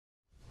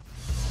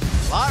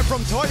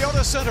From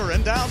Toyota Center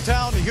in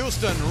downtown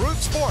Houston, Root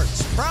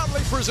Sports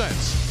proudly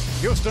presents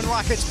Houston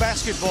Rockets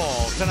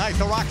basketball. Tonight,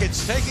 the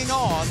Rockets taking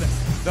on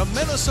the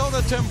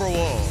Minnesota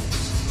Timberwolves.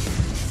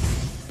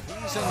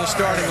 He's in the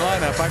starting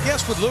lineup. I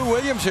guess with Lou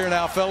Williams here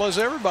now, fellas,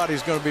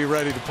 everybody's going to be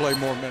ready to play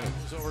more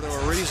minutes. Over to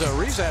Ariza.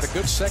 Ariza had a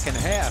good second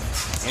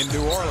half in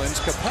New Orleans.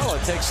 Capella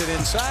takes it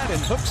inside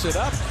and hooks it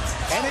up,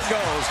 and it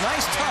goes.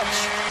 Nice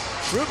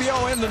touch.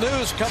 Rubio in the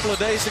news a couple of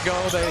days ago.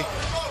 They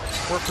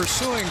were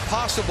pursuing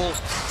possible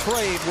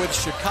trade with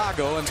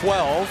Chicago, and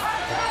 12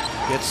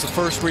 gets the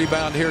first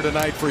rebound here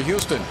tonight for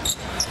Houston.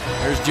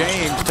 There's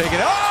James taking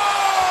it.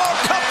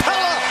 Oh!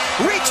 Capella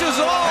reaches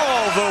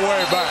all the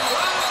way back.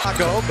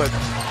 Chicago, but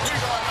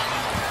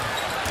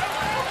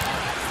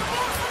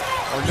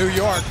or New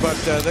York, but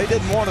they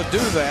didn't want to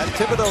do that.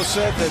 Thibodeau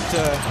said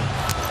that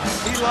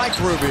he liked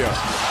Rubio.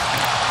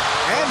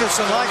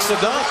 Anderson likes the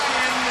dunk.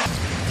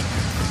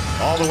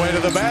 All the way to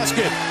the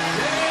basket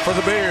for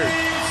the Beard.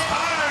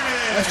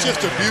 That's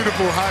just a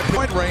beautiful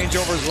high-point range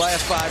over his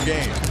last 5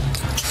 games.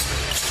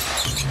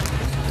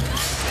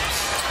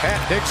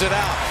 Pat digs it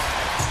out.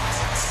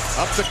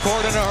 Up the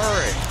court in a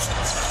hurry.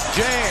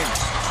 James.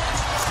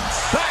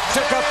 Back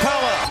to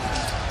Capella.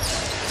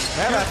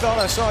 Man, I thought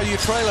I saw you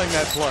trailing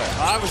that play.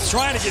 I was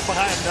trying to get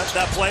behind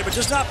that play, but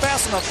just not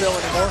fast enough, Bill,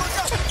 anymore.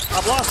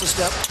 I've lost a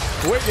step.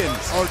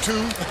 Wiggins. Or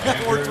 2.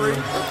 Or 3.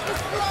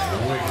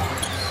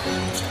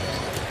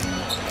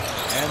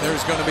 And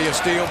there's going to be a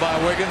steal by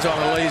Wiggins on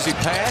a lazy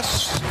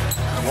pass.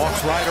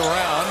 Walks right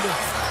around.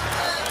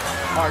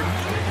 Harden.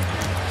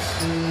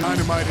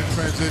 Dynamite in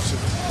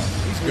transition.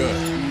 He's good.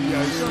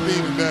 Yeah, he's going to be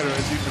even better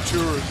as he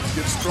matures and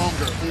gets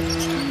stronger.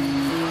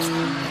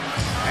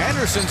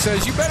 Anderson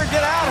says, you better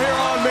get out here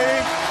on me.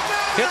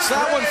 Hits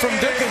that one from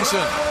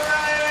Dickinson.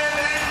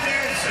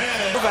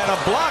 And a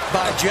block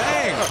by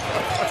Jang.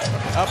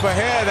 Up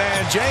ahead,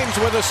 and James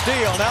with a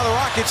steal. Now the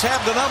Rockets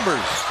have the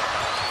numbers.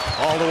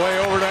 All the way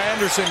over to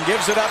Anderson,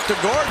 gives it up to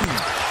Gordon.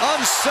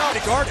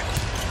 Unselfish. Guarded.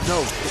 No.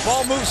 The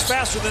ball moves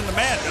faster than the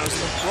man does.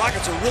 The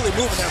Rockets are really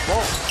moving that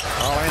ball.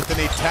 Oh,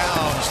 Anthony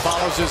Towns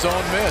follows his own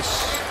miss.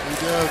 He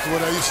does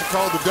what I used to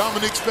call the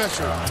Dominic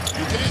Special.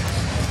 You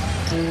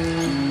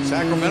can't.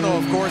 Sacramento,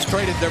 of course,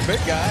 traded their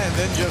big guy and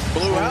then just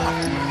blew out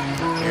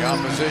the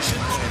opposition.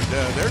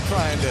 And they're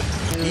trying to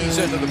ease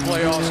into the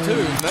playoffs,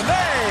 too.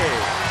 Nene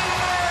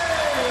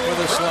with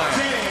a slam.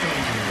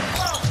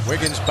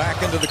 Wiggins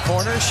back into the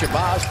corner.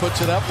 Shabazz puts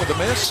it up with a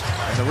miss,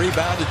 and the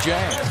rebound to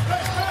Jang.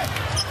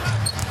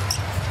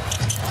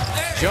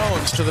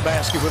 Jones to the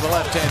basket with a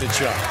left-handed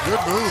shot. Good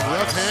move,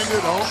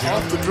 left-handed off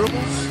the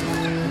dribbles.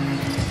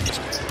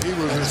 He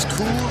was as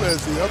cool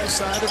as the other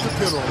side of the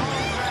pillow.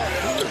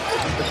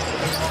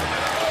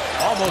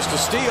 Almost a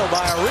steal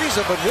by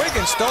Ariza, but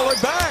Wiggins stole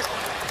it back.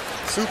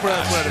 Super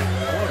athletic.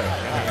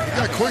 He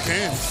got quick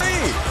hands.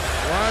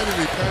 Why did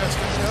he pass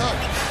that up?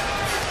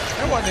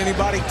 There wasn't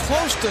anybody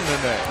close to the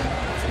net.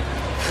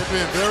 They're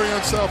being very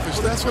unselfish.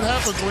 That's what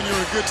happens when you're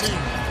a good team.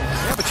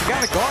 Yeah, but you got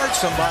to guard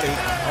somebody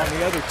on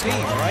the other team,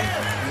 right?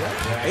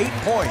 Yeah. 8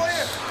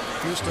 points.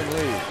 Houston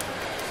lead.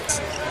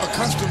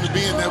 Accustomed to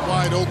being that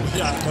wide open.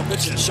 Yeah, a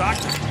bit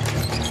shocked.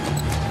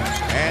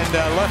 And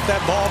left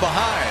that ball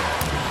behind.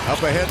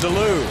 Up ahead to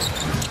Lou.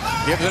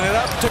 Giving it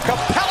up to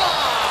Capella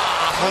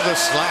for the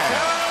slam.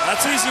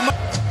 That's easy.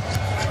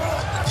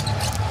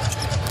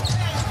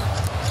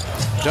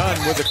 Dunn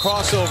with the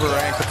crossover,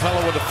 and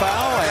Capella with a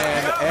foul,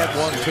 and add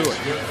 1 to it.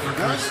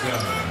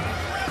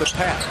 The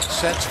Pat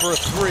sets for a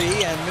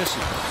 3 and misses.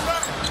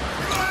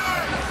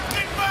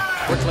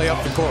 Quickly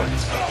up the court.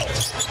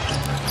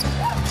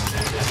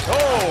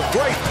 Oh,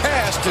 great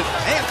pass to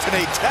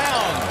Anthony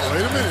Towns.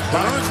 Wait a minute,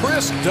 Dunn.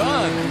 Chris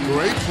Dunn.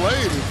 Great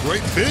play,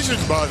 great vision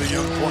by the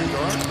young point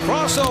guard.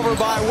 Crossover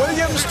by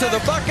Williams to the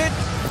bucket,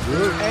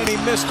 and he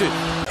missed it.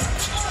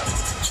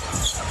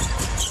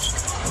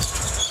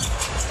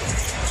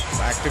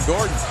 Back to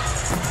Gordon.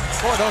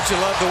 Boy, don't you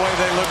love the way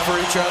they look for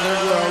each other?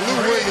 Well,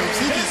 Lou Williams,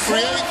 he can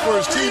create for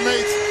his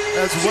teammates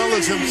as well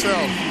as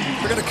himself.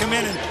 They're going to come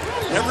in and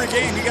every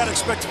game you got to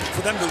expect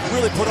for them to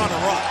really put on a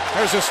run.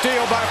 There's a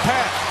steal by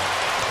Pat.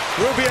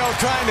 Rubio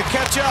trying to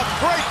catch up.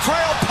 Great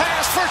trail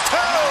pass for 2.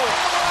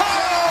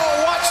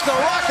 Oh, watch the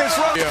Rockets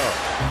run.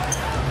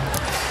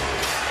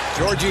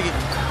 Georgie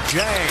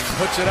Jang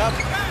puts it up.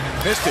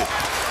 Missed it.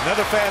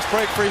 Another fast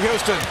break for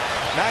Houston.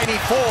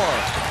 94.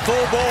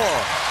 Full bore.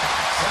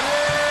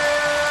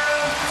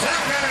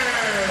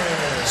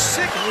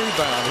 Sick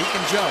rebound. He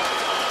can jump.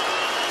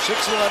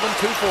 6'11",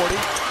 240.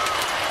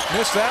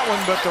 Missed that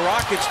one, but the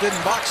Rockets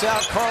didn't box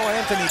out Karl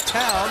Anthony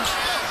Towns.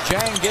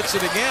 Jang gets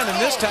it again, and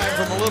this time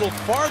from a little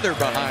farther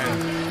behind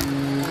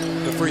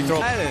the free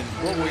throw. And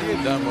what we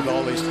had done with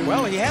all these,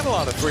 well, he had a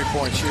lot of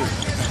three-point shooting.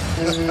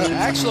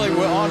 Actually,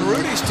 on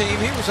Rudy's team,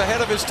 he was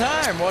ahead of his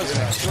time, wasn't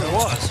he? Sure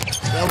was.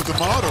 That was the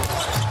model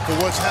for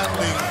what's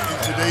happening in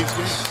today's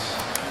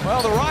game.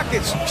 Well, the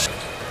Rockets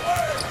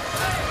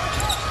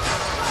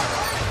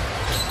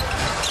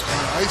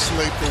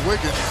isolate for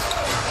Wiggins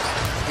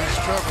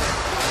against Trevor.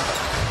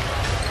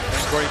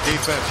 Great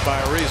defense by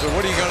Ariza.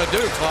 What are you going to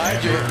do,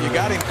 Clyde? You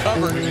got him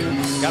covered.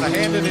 Got a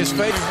hand in his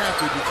face.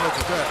 Happy because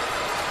of that.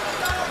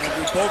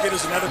 And Bogut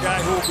is another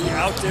guy who will be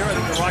out there. I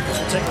think the Rockets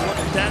will take a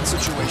look at that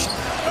situation.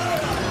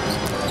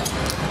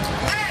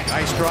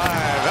 Nice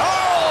drive.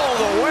 All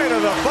the way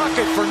to the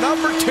bucket for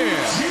number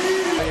 10.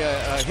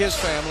 His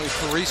family,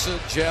 Teresa,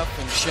 Jeff,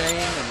 and Shane,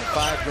 and the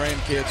 5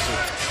 grandkids.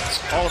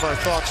 All of our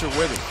thoughts are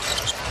with him.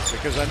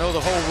 Because I know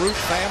the whole Root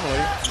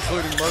family,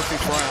 including Murphy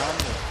Brown,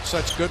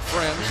 such good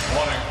friends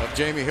of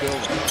Jamie Hill.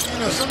 You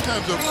know,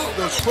 sometimes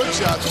those foot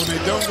shots, when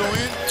they don't go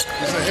in,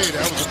 you say, hey,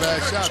 that was a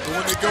bad shot.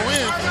 But when they go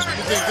in,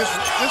 you think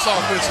this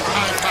offense is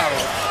high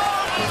power.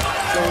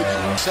 So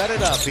you set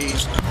it up. He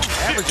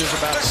averages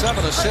about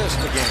 7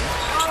 assists a game.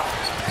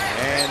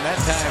 And that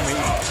time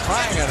he's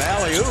trying an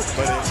alley-oop,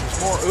 but it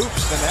was more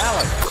oops than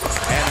alley.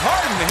 And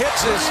Harden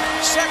hits his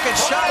second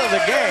shot of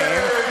the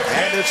game,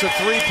 and it's a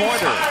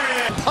 3-pointer.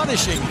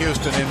 Punishing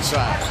Houston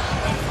inside.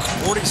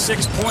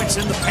 46 points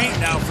in the paint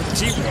now for the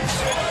T-Wolves.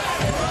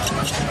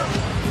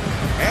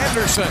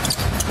 Anderson.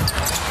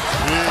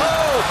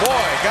 Oh,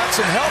 boy, got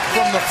some help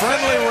from the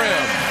friendly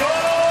rim.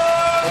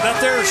 Well, that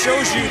there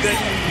shows you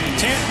that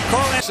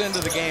Carl into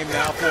the game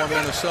now for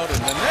Minnesota.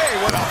 And Nene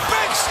with a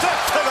big step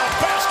to the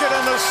basket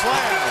and the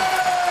slam.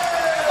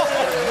 Oh,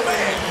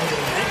 man.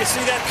 You can see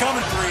that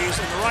coming, Breeze,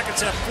 and the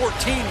Rockets have 14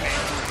 made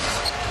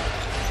threes.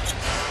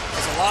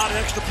 That's a lot of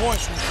extra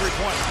points from the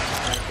three-point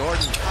line.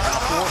 Gordon 4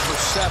 for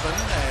 7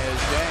 as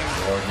Jang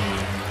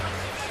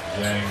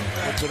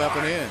puts it up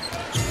and in.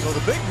 So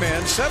the big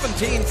men,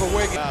 17 for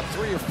Wiggins.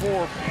 3 or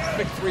 4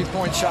 big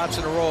three-point shots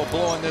in a row,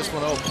 blowing this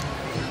one open.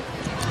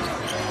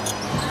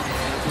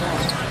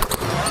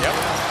 Yep,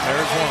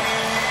 there's one.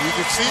 You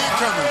can see it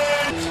coming.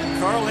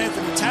 Karl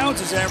Anthony Towns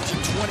is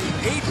averaging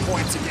 28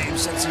 points a game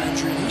since the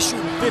injury. He's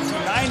shooting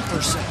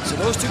 59%. So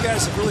those two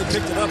guys have really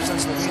picked it up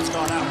since Levine's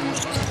gone out.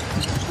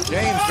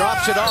 James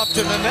drops it off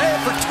to Nene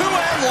for 2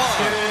 and 1.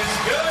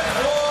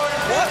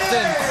 What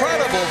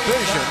incredible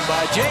vision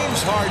by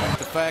James Harden.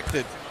 The fact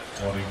that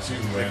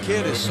the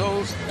kid is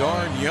so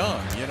darn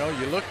young. You know,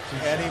 you look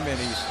at him and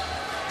he's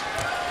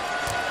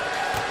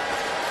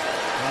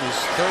in his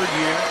 3rd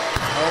year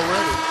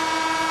already.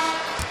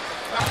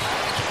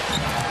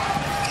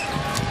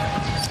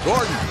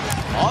 Gordon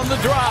on the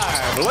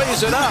drive,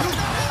 lays it up,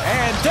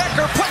 and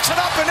Decker puts it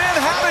up and in.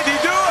 How did he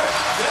do it?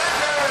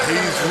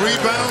 He's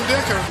rebound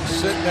Decker.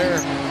 Sitting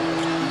there,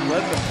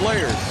 letting the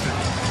players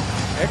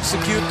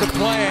execute the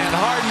plan.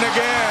 Harden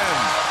again.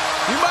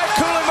 You might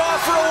cool him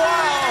off for a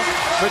while,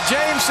 but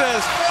James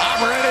says,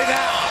 I'm ready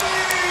now.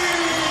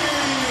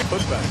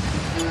 Put back.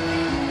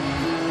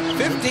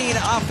 15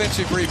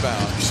 offensive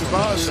rebounds.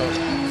 Shabazz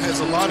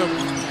has a lot of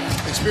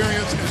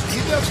experience, and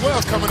he does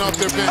well coming off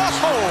their bench.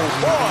 Oh,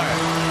 boy.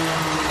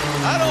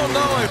 I don't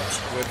know if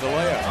with the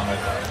layup.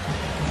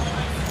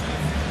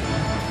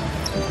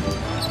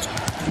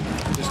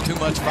 Just too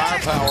much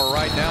firepower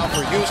right now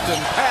for Houston.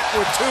 Pat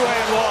with 2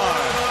 and 1.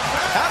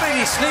 How did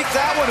he sneak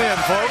that one in,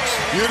 folks?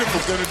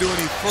 Beautiful's going to do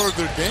any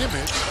further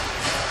damage.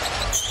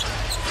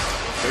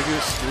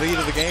 Biggest lead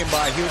of the game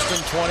by Houston,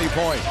 20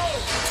 points.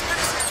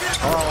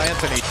 Karl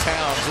Anthony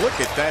Towns, look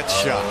at that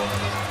shot.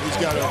 He's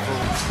got it.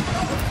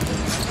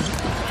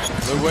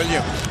 Lou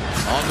Williams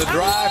on the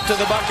drive to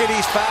the bucket.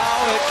 He's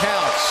fouled. It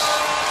counts.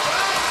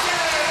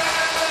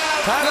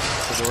 Time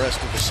for the rest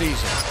of the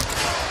season.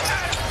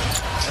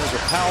 There's a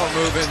power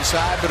move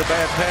inside, but a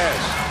bad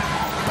pass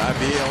by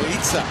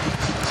Bielitsa.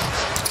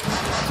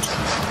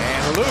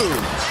 And Lou,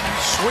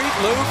 sweet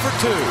Lou for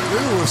 2.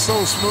 Lou was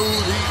so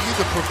smooth. He's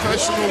a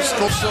professional.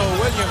 So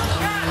Williams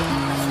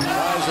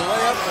tries a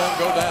layup, won't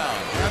go down.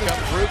 Here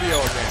comes Rubio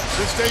again.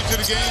 This stage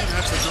of the game,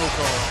 that's a no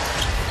call.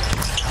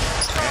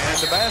 And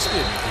the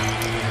basket.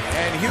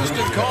 And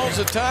Houston calls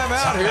a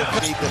timeout here.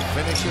 Need to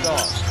finish it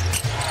off.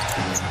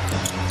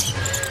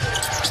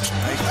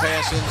 Nice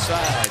pass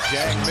inside.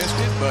 Jang missed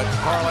it, but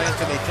Karl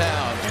Anthony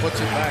Towns puts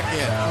it back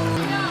in.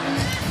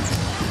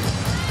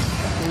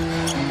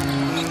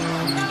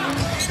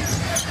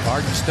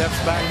 Harden steps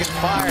back and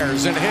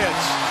fires and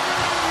hits.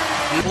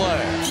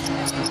 Play.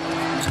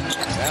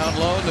 Down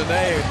low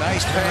today.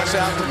 Nice pass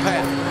out to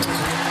Pat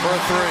for a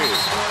 3.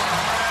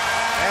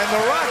 And the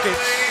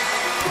Rockets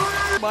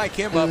mic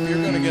him up.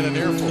 You're going to get an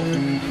earful.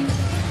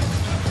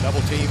 Double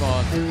team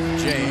on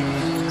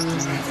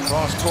James.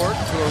 Cross court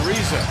to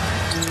Ariza.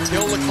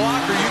 Kill the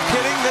clock. Are you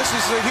kidding? This is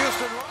the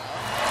Houston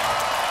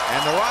Rockets.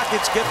 And the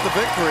Rockets get the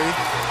victory.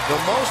 The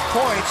most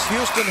points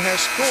Houston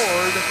has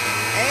scored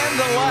and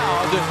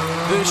allowed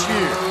this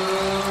year.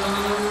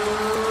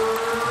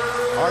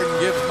 Harden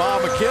gives Mom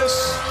a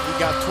kiss. He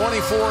got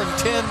 24 and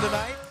 10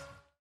 tonight.